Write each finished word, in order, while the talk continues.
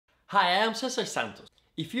Hi, I am Cesar Santos.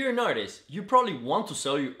 If you're an artist, you probably want to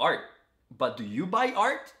sell your art, but do you buy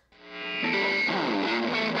art?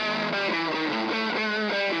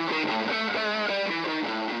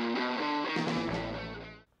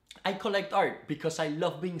 I collect art because I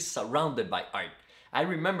love being surrounded by art. I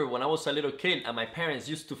remember when I was a little kid and my parents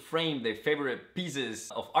used to frame their favorite pieces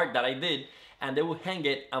of art that I did, and they would hang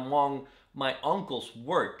it among my uncle's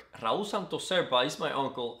work. Raul Santos is my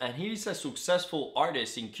uncle, and he is a successful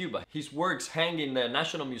artist in Cuba. His works hang in the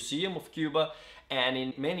National Museum of Cuba and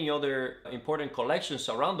in many other important collections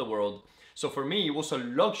around the world. So for me, it was a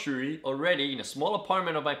luxury already in a small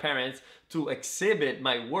apartment of my parents to exhibit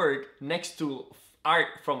my work next to art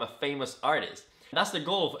from a famous artist. That's the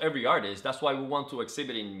goal of every artist. That's why we want to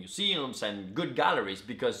exhibit in museums and good galleries,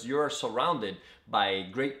 because you're surrounded by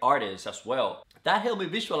great artists as well. That helped me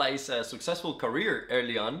visualize a successful career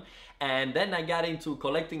early on, and then I got into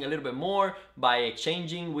collecting a little bit more by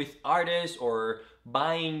exchanging with artists or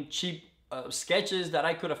buying cheap sketches that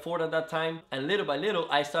I could afford at that time, and little by little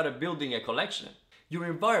I started building a collection. Your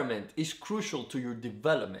environment is crucial to your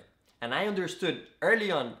development, and I understood early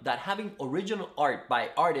on that having original art by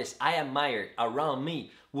artists I admired around me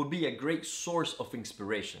would be a great source of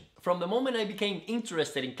inspiration. From the moment I became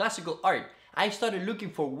interested in classical art, I started looking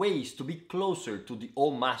for ways to be closer to the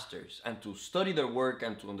old masters and to study their work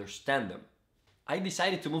and to understand them. I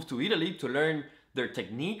decided to move to Italy to learn their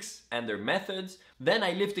techniques and their methods. Then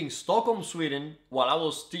I lived in Stockholm, Sweden while I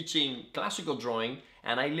was teaching classical drawing,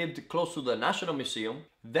 and I lived close to the National Museum.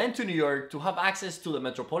 Then to New York to have access to the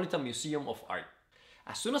Metropolitan Museum of Art.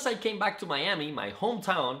 As soon as I came back to Miami, my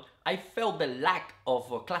hometown, I felt the lack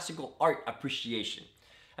of classical art appreciation.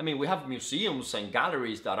 I mean, we have museums and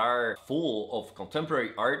galleries that are full of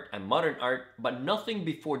contemporary art and modern art, but nothing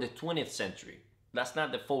before the 20th century. That's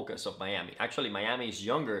not the focus of Miami. Actually, Miami is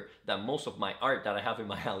younger than most of my art that I have in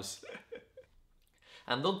my house.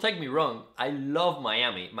 And don't take me wrong, I love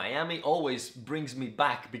Miami. Miami always brings me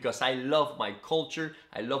back because I love my culture,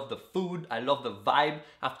 I love the food, I love the vibe.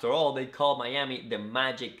 After all, they call Miami the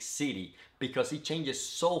Magic City because it changes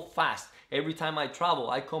so fast. Every time I travel,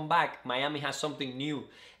 I come back, Miami has something new,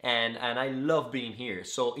 and I love being here.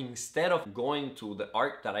 So instead of going to the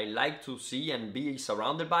art that I like to see and be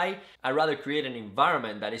surrounded by, I'd rather create an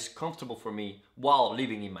environment that is comfortable for me while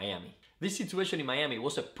living in Miami. This situation in Miami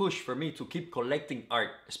was a push for me to keep collecting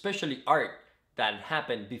art, especially art that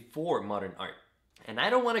happened before modern art. And I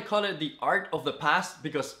don't want to call it the art of the past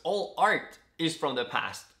because all art is from the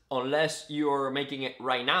past, unless you're making it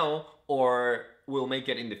right now or will make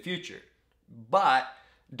it in the future. But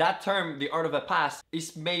that term, the art of the past,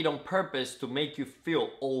 is made on purpose to make you feel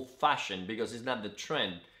old-fashioned because it's not the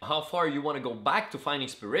trend. How far you want to go back to find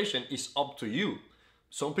inspiration is up to you.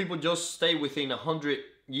 Some people just stay within 100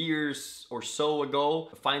 years or so ago,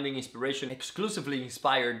 finding inspiration exclusively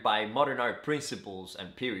inspired by modern art principles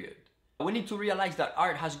and period. We need to realize that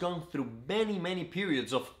art has gone through many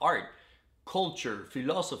periods of art, culture,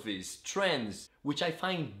 philosophies, trends, which I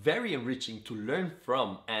find very enriching to learn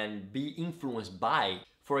from and be influenced by.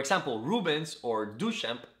 For example, Rubens or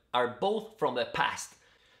Duchamp are both from the past.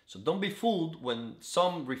 So don't be fooled when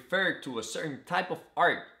some refer to a certain type of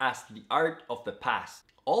art as the art of the past.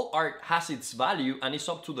 All art has its value and it's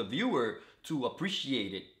up to the viewer to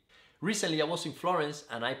appreciate it. Recently I was in Florence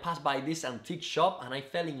and I passed by this antique shop and I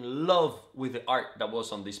fell in love with the art that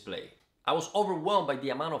was on display. I was overwhelmed by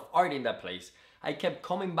the amount of art in that place. I kept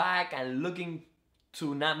coming back and looking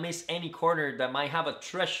to not miss any corner that might have a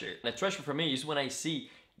treasure. And a treasure for me is when I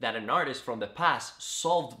see that an artist from the past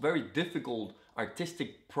solved very difficult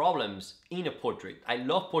artistic problems in a portrait. I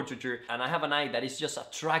love portraiture and I have an eye that is just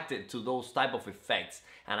attracted to those type of effects,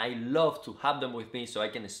 and I love to have them with me so I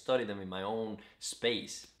can study them in my own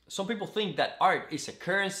space. Some people think that art is a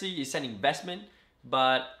currency, it's an investment,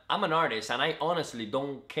 but I'm an artist and I honestly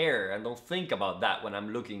don't care and don't think about that when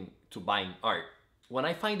I'm looking to buying art. When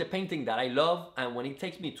I find a painting that I love and when it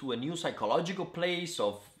takes me to a new psychological place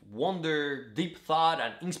of wonder, deep thought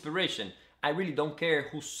and inspiration, I really don't care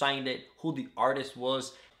who signed it, who the artist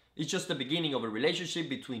was. It's just the beginning of a relationship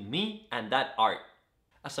between me and that art.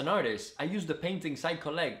 As an artist, I use the paintings I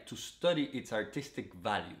collect to study its artistic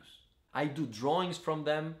values. I do drawings from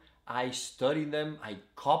them, I study them, I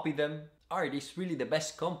copy them. Art is really the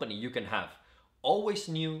best company you can have. Always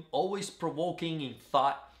new, always provoking in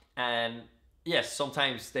thought, and yes,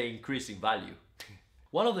 sometimes they increase in value.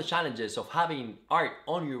 One of the challenges of having art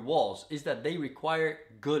on your walls is that they require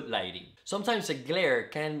good lighting. Sometimes a glare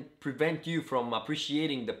can prevent you from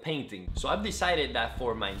appreciating the painting. So I've decided that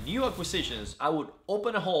for my new acquisitions, I would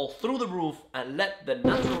open a hole through the roof and let the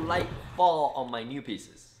natural light fall on my new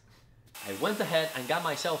pieces. I went ahead and got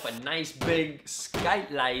myself a nice big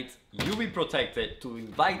skylight, UV protected, to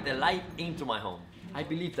invite the light into my home. I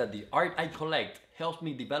believe that the art I collect helps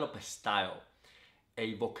me develop a style,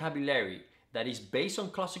 a vocabulary that is based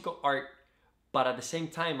on classical art, but at the same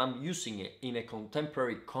time I'm using it in a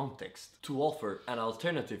contemporary context to offer an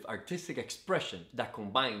alternative artistic expression that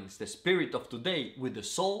combines the spirit of today with the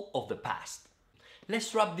soul of the past.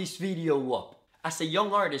 Let's wrap this video up. As a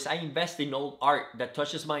young artist, I invest in old art that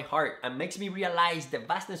touches my heart and makes me realize the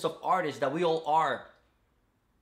vastness of artists that we all are.